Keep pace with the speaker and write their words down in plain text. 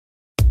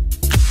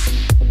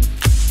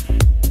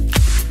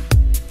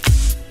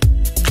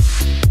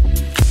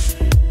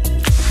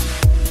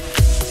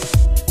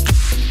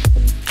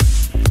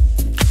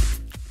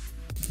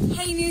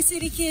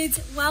City Kids,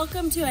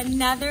 welcome to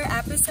another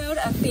episode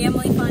of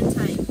Family Fun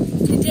Time.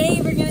 Today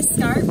we're going to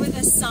start with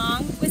a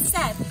song with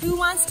Seth, who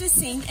wants to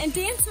sing and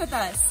dance with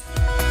us.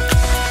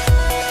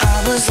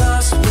 I was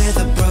lost with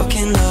a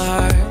broken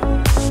heart.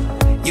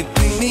 You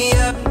picked me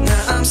up,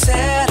 now I'm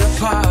set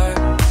apart.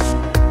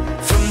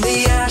 From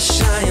the ash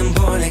I am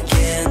born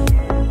again,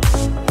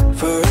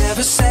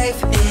 forever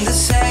safe in the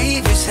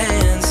Savior's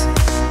hands.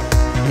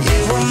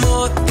 You are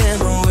more than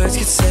my words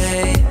could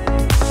say.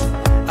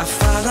 I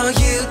follow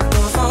you,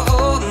 Lord, for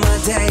all my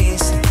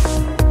days.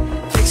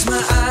 Fix my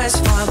eyes,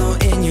 follow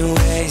in your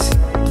ways.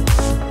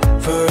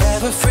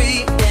 Forever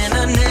free in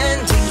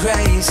unending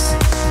grace.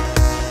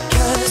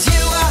 'Cause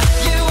you are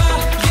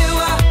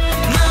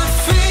my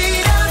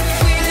freedom.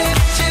 We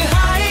lift you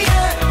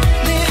higher,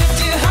 lift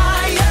you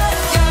higher.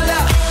 Your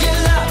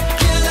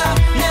love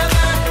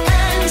never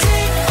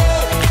ending.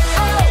 Oh,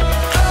 oh,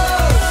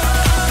 oh.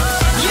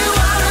 You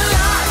are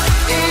alive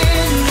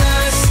in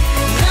us.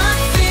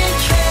 Nothing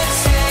can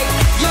take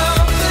your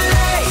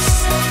place.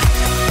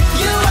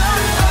 You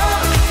are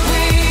all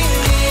we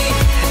need.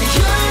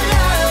 Your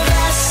love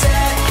has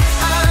set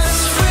us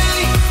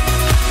free.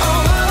 Oh,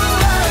 oh,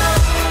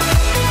 oh.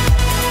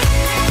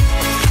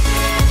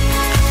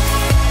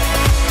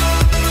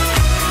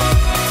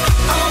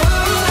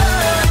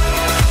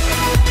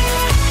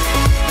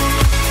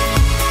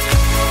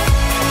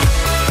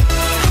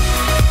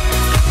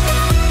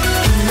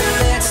 In the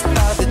midst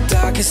of the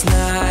darkest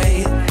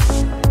night,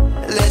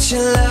 let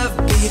your love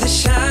be the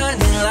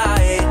shining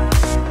light,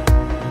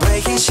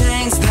 breaking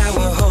chains that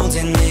were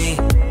holding me.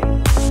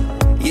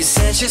 You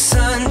sent your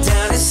son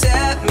down to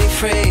set me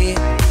free.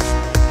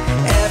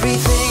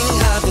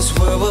 Everything of this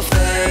world will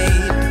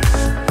fade.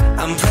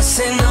 I'm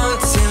pressing on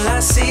till I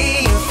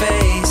see your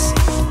face.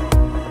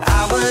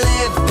 I will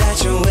live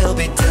that your will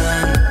be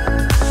done.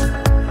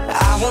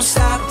 I won't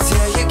stop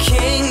till your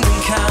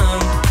kingdom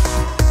come.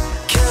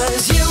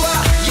 'Cause you are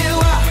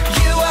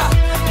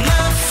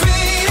my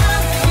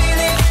freedom. We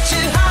lift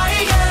you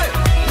higher,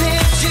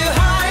 lift you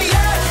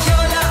higher.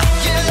 Your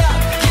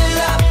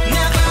love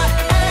never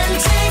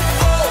ending.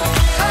 Oh,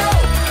 oh,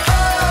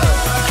 oh.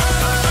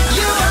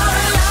 You are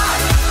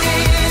alive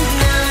in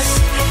us.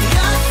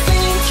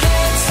 Nothing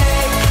can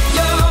take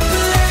your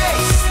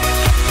place.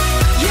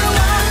 You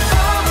are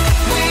all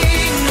we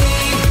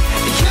need.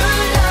 Your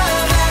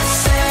love has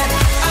set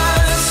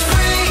us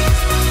free.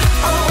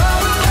 Oh,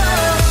 oh,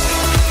 oh.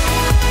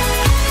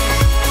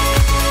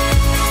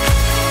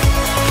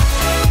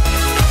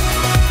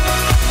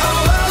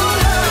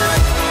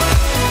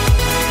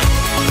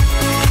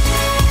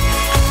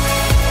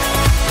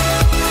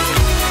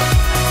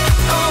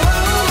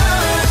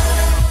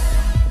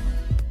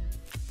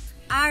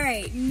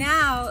 Alright,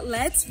 now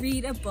let's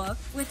read a book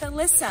with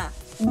Alyssa.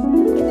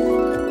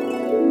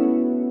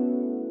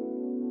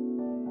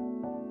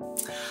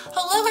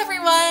 Hello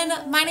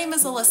everyone, my name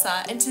is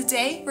Alyssa and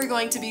today we're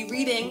going to be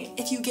reading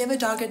If You Give a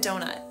Dog a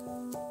Donut.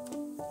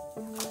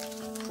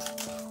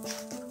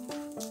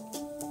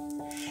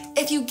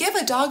 If you give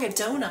a dog a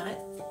donut,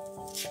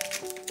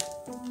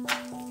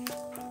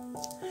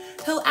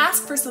 he'll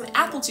ask for some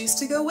apple juice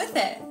to go with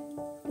it.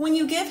 When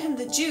you give him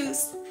the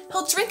juice,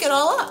 he'll drink it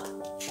all up.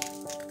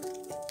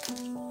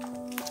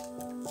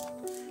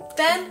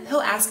 Then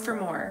he'll ask for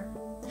more.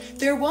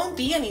 There won't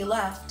be any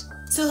left,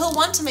 so he'll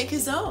want to make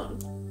his own.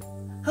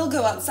 He'll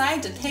go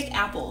outside to pick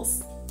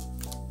apples.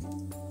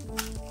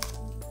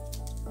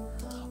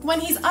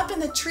 When he's up in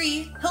the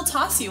tree, he'll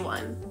toss you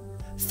one.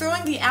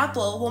 Throwing the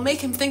apple will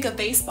make him think of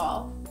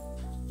baseball.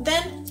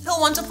 Then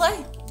he'll want to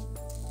play.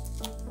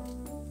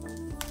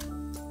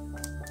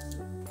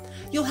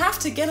 You'll have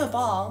to get a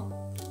ball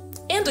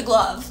and a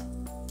glove.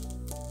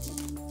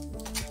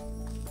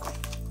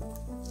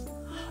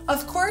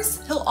 Of course,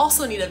 he'll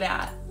also need a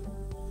bat.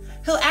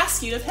 He'll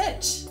ask you to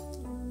pitch.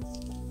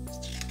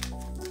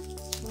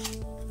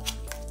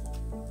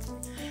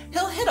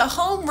 He'll hit a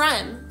home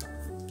run.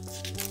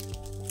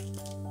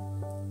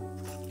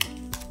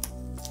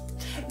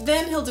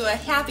 Then he'll do a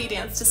happy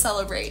dance to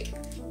celebrate.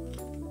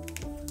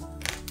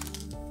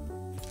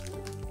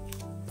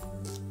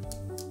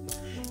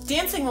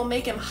 Dancing will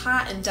make him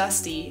hot and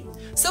dusty,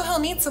 so he'll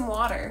need some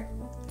water.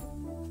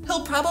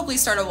 He'll probably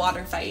start a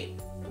water fight.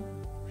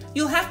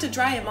 You'll have to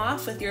dry him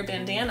off with your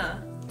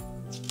bandana.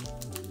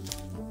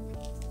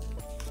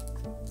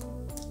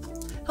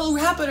 He'll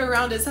wrap it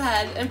around his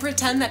head and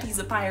pretend that he's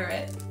a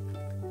pirate.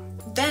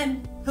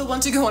 Then he'll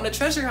want to go on a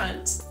treasure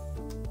hunt.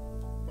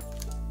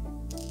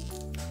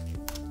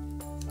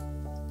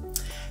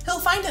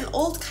 He'll find an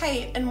old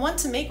kite and want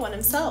to make one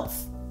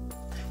himself.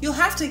 You'll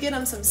have to get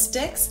him some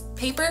sticks,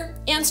 paper,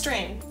 and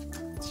string.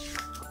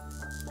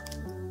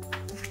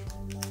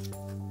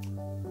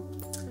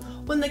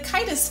 When the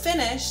kite is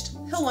finished,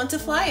 he'll want to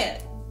fly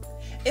it.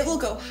 It will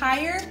go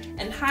higher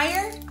and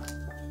higher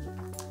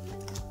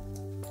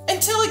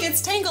until it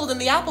gets tangled in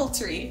the apple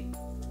tree.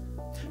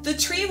 The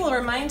tree will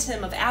remind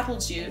him of apple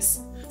juice,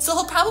 so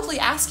he'll probably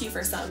ask you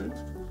for some.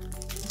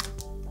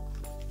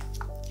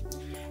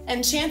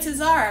 And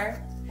chances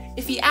are,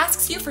 if he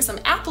asks you for some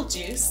apple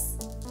juice,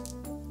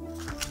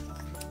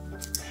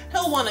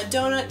 he'll want a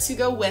donut to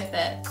go with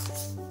it.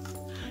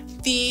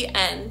 The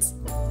end.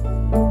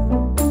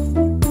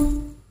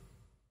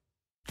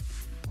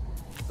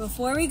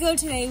 Before we go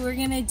today, we're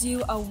gonna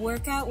do a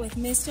workout with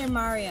Mr.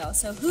 Mario.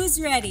 So who's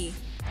ready?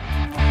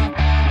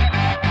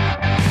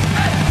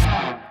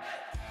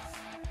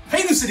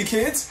 Hey, New City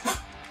kids!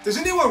 Does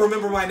anyone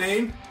remember my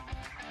name?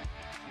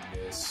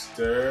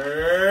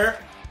 Mr.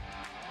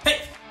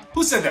 Hey,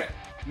 who said that?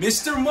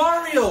 Mr.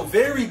 Mario,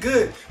 very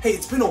good. Hey,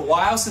 it's been a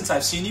while since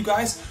I've seen you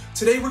guys.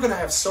 Today we're gonna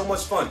have so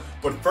much fun.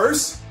 But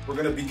first, we're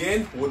gonna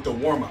begin with the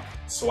warm-up.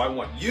 So I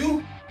want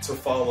you to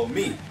follow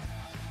me.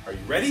 Are you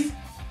ready?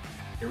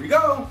 Here we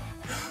go.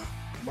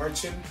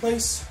 March in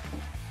place.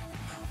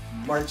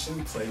 March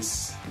in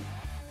place.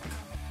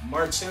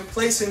 March in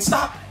place and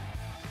stop.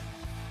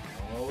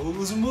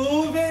 Who's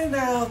moving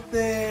out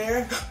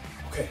there?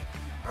 Okay,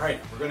 all right,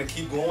 we're gonna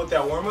keep going with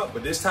that warm-up,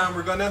 but this time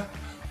we're gonna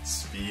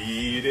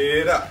speed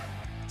it up.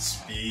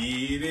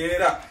 Speed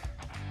it up.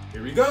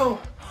 Here we go.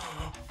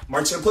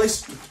 March in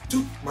place,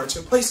 march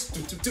in place,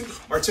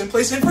 march in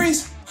place and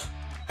freeze.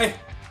 Hey,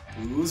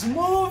 who's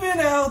moving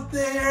out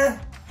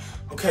there?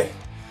 Okay,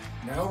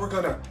 now we're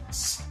gonna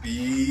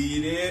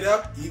speed it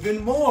up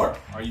even more.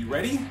 Are you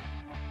ready?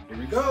 Here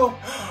we go.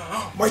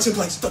 March in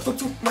place,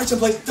 march in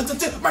place,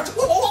 march.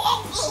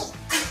 Oh,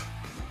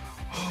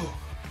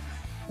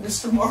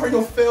 Mr.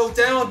 Mario fell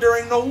down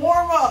during the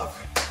warm-up.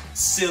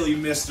 Silly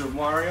Mr.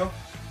 Mario.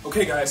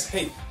 Okay guys,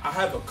 hey, I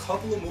have a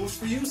couple of moves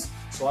for you,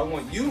 so I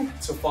want you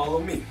to follow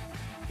me.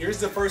 Here's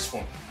the first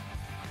one.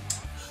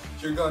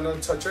 You're gonna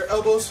touch your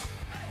elbows,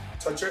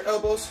 touch your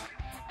elbows,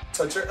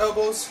 touch your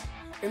elbows,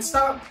 and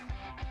stop.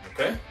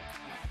 Okay?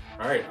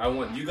 All right, I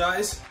want you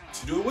guys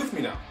to do it with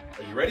me now.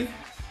 Are you ready?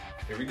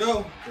 Here we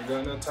go. We're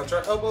gonna touch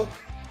our elbow,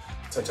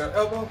 touch our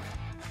elbow,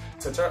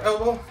 touch our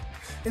elbow,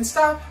 and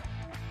stop.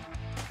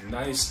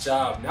 Nice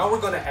job. Now we're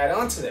gonna add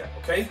on to that,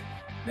 okay?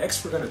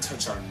 Next, we're gonna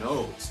touch our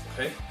nose,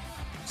 okay?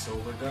 So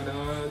we're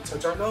gonna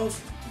touch our nose,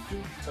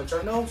 touch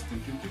our nose,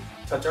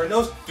 touch our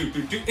nose,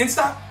 and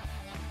stop.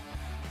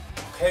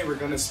 Okay, we're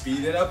gonna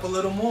speed it up a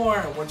little more.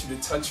 I want you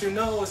to touch your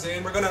nose,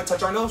 and we're gonna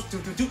touch our nose,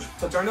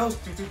 touch our nose,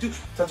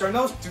 touch our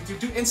nose,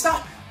 and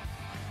stop.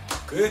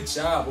 Good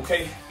job.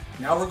 Okay,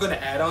 now we're gonna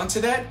add on to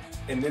that,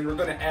 and then we're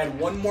gonna add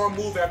one more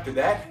move after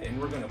that, and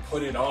we're gonna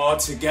put it all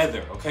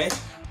together. Okay,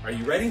 are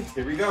you ready?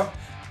 Here we go.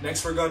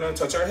 Next, we're gonna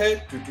touch our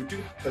head,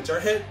 touch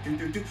our head,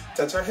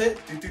 touch our head,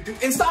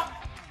 and stop.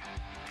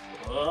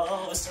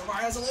 Oh, Mr.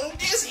 Mario's a little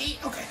dizzy.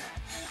 Okay,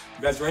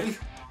 you guys ready?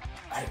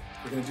 All right,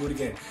 we're gonna do it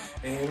again.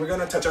 And we're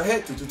gonna touch our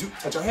head,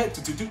 touch our head,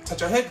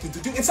 touch our head,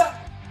 and stop.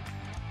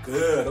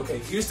 Good, okay,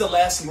 here's the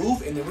last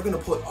move, and then we're gonna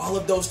put all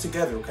of those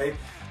together, okay?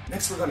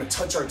 Next, we're gonna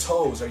touch our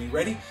toes. Are you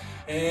ready?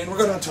 And we're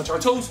gonna touch our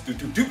toes,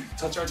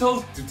 touch our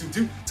toes,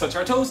 touch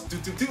our toes,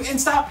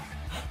 and stop.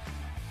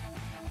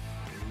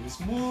 Who's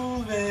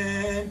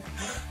moving?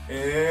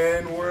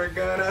 And we're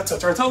gonna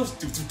touch our toes,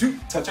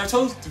 touch our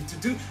toes,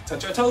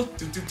 touch our toes,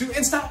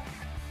 and stop.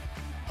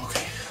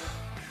 Okay.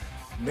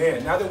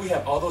 Man, now that we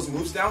have all those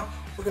moves down,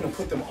 we're gonna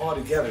put them all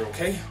together,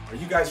 okay? Are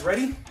you guys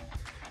ready?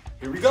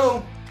 Here we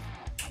go.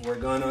 We're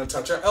gonna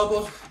touch our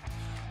elbow,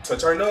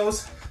 touch our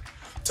nose,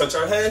 touch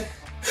our head,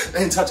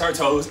 and touch our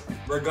toes.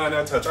 We're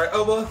gonna touch our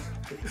elbow,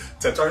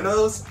 touch our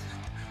nose,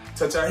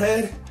 touch our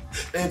head,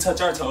 and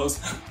touch our toes.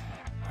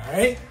 All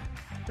right?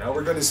 Now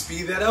we're gonna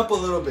speed that up a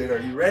little bit. Are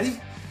you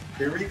ready?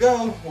 Here we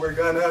go. We're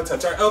gonna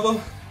touch our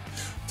elbow,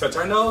 touch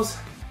our nose,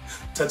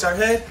 touch our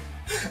head,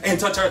 and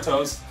touch our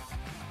toes.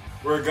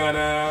 We're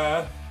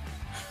gonna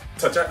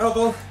touch our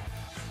elbow,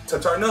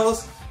 touch our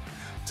nose,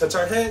 touch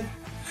our head,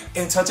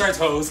 and touch our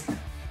toes.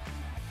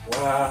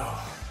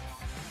 Wow.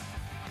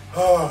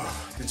 Oh,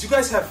 did you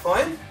guys have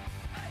fun?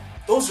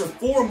 Those are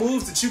 4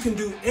 moves that you can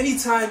do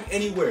anytime,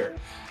 anywhere.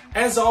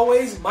 As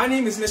always, my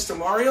name is Mr.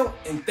 Mario,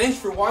 and thanks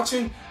for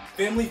watching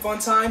Family Fun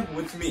Time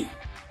with me.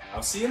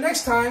 I'll see you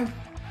next time.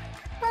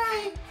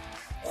 Bye.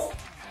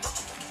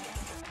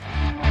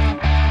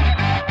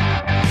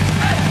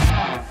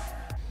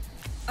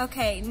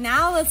 Okay,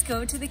 now let's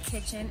go to the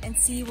kitchen and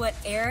see what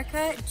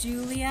Erica,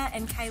 Julia,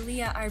 and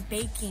Kylia are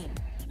baking.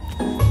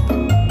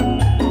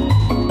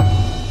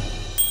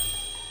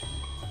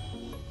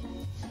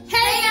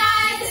 Hey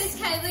guys, this is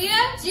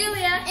Kylia,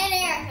 Julia, and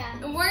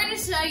Erica. and we're going to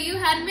show you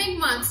how to make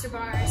monster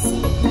bars.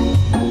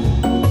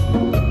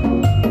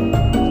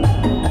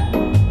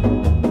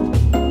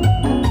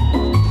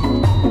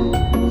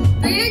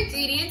 For your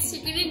ingredients,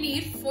 you're going to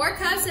need 4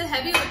 cups of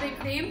heavy whipping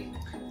cream,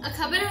 a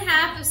cup and a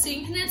half of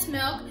sweetened condensed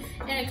milk,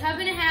 and a cup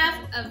and a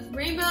half of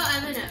rainbow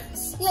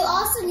M&Ms. You'll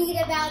also need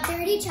about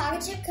 30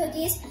 chocolate chip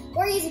cookies,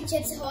 or using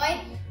Chips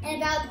Ahoy,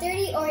 and about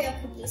 30 Oreo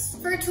cookies.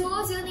 For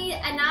tools, you'll need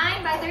a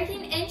 9 by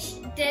 13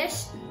 inch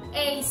dish,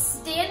 a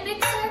stand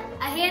mixer,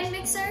 a hand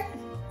mixer,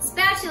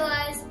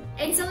 spatulas,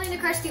 and something to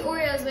crush the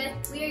Oreos with.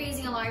 We are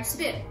using a large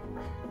spoon.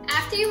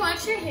 After you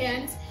wash your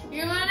hands,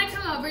 you're going to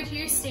come over to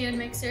your stand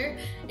mixer,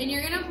 and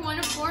you're going to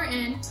want to pour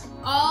in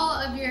all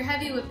of your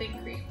heavy whipping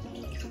cream.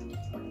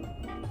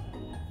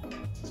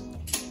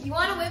 You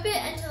want to whip it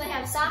until they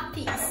have soft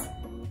peaks.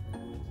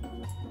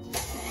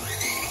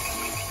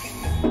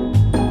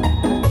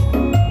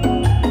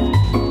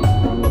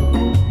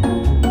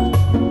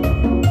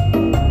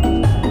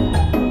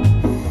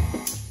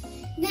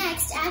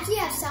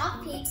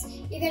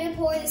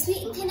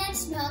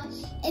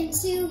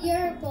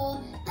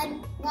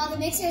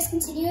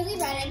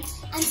 continually running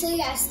until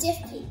you have stiff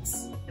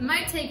peaks. It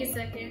might take a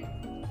second.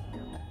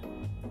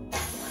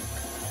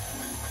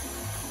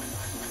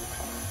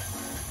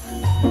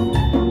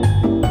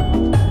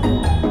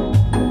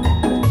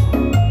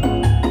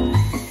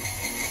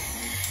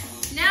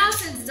 Now,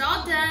 since it's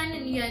all done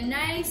and you got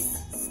nice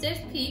stiff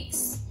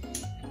peaks,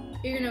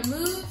 you're gonna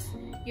move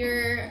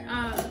your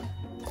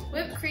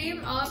whipped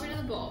cream all over to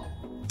the bowl.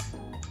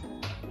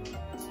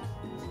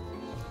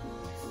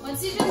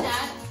 Once you've done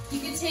that,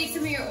 you can take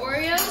some of your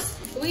Oreos.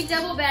 We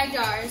double bagged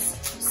ours,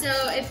 so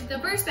if the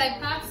first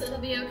bag pops, it'll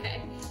be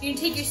okay. You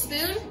can take your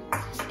spoon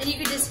and you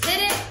can just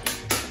hit it,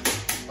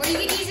 or you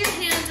can use your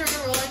hands or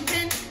a rolling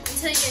pin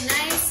until you get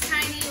nice,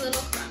 tiny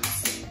little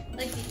crumbs,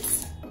 like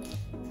these.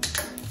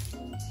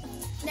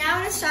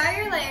 Now to start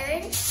your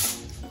layering,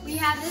 We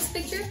have this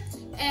picture,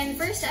 and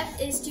first step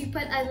is to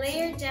put a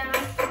layer down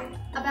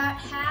about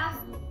half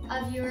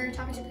of your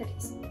chocolate chip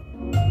cookies.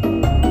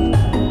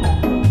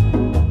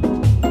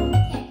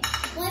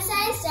 once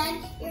that is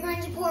done, you're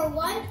going to pour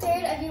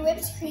 1/3 of your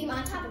whipped cream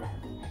on top of them.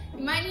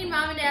 You might need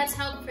Mom and Dad's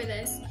help for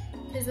this,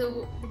 because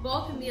the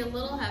bowl can be a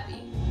little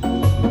heavy.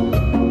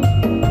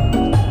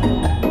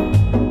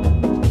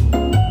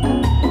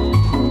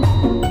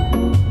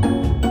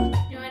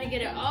 You want to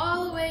get it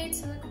all the way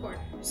to the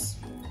corners,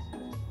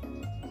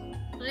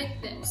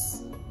 like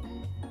this.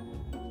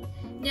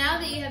 Now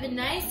that you have a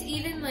nice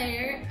even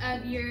layer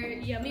of your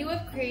yummy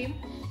whipped cream,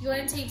 you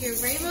want to take your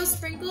rainbow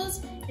sprinkles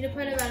and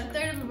put about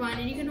 1/3 of them on,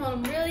 and you can hold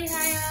them really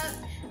high up.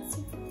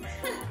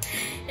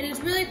 And it's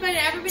really fun, and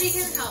everybody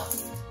can help.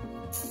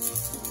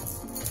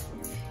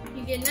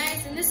 You get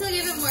nice, and this will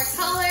give it more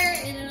color,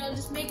 and it'll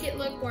just make it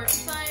look more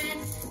fun,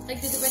 like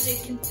there's a bunch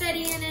of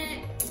confetti in it.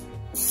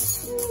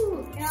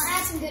 Ooh, and I'll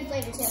add some good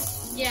flavor too.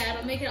 Yeah,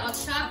 it'll make it all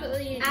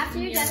chocolatey. And After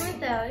you're yummy. done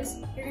with those,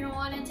 you're gonna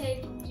want to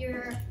take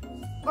your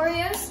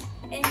Oreos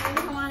and you're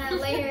gonna want to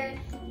layer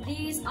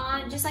these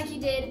on just like you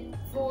did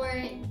for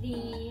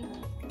the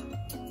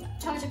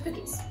chocolate chip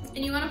cookies.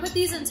 And you want to put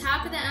these on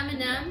top of the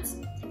M&Ms,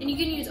 and you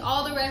can use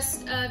all the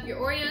rest of your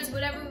Oreos,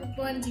 whatever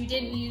ones you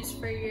didn't use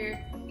for your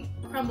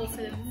crumble,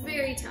 for the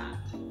very top.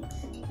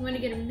 You want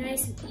to get them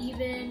nice and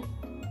even.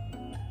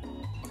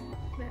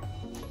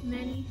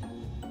 Many.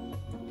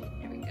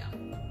 There we go.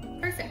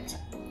 Perfect.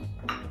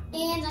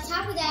 And on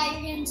top of that,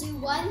 you're gonna do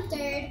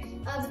 1/3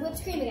 of the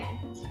whipped cream again,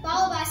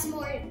 followed by some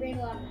more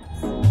rainbow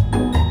M&Ms.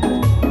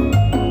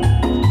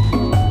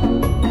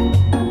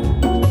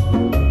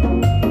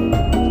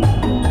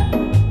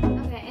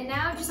 Okay, and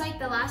now just like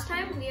the last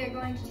time, we are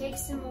going to take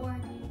some more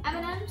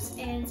M&Ms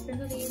and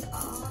sprinkle these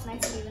all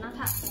nice and even on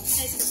top.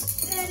 Nice and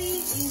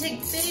steady. You can take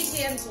big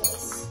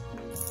handfuls.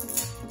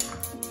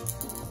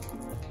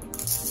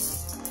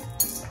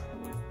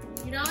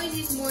 You can always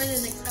use more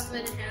than a cup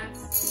and a half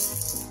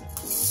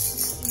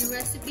in your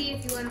recipe if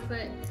you want to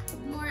put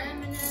more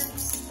M&Ms.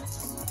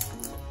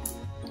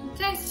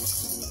 Okay.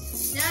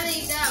 Now that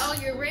you got all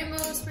your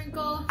rainbow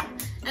sprinkle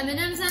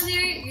M&Ms on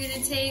there, you're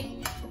gonna take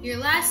your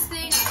last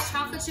thing of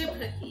chocolate chip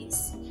cookies.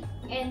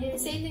 And do the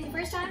same thing the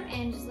first time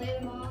and just lay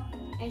them all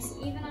nice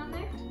and even on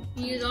there.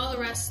 You use all the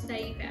rest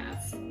that you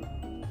have.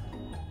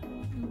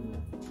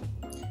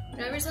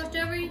 Whatever's left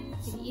over, you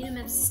can eat them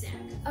as a snack.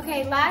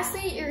 Okay,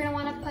 lastly, you're gonna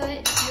wanna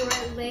put your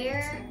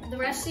layer, the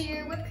rest of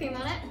your whipped cream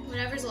on it,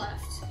 Whatever's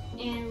left.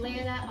 and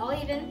layer that all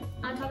even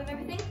on top of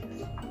everything.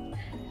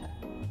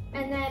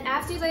 And then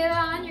after you lay that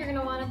on, you're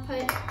gonna wanna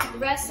put the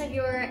rest of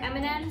your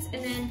M&Ms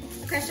and then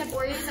the crushed up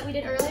Oreos that we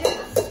did earlier.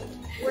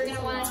 We're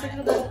gonna wanna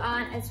sprinkle those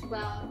on as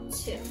well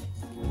too.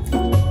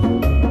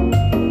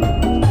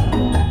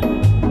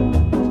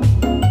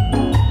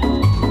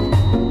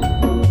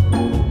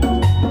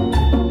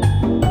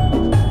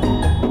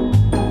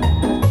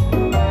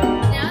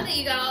 Now that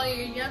you got all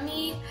your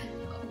yummy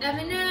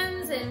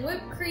M&Ms and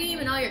whipped cream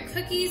and all your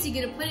cookies, you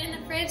get to put it in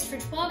the fridge for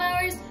 12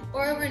 hours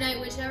or overnight,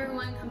 whichever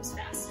one comes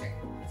faster.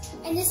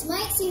 And this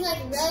might seem like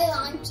a really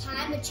long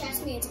time, but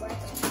trust me, it's worth it.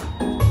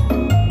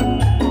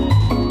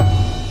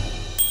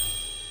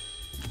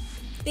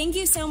 Thank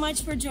you so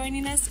much for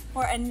joining us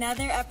for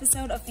another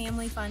episode of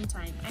Family Fun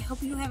Time. I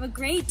hope you have a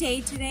great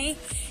day today.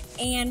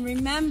 And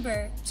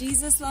remember,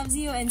 Jesus loves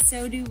you and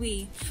so do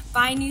we.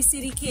 Bye, New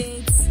City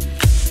kids.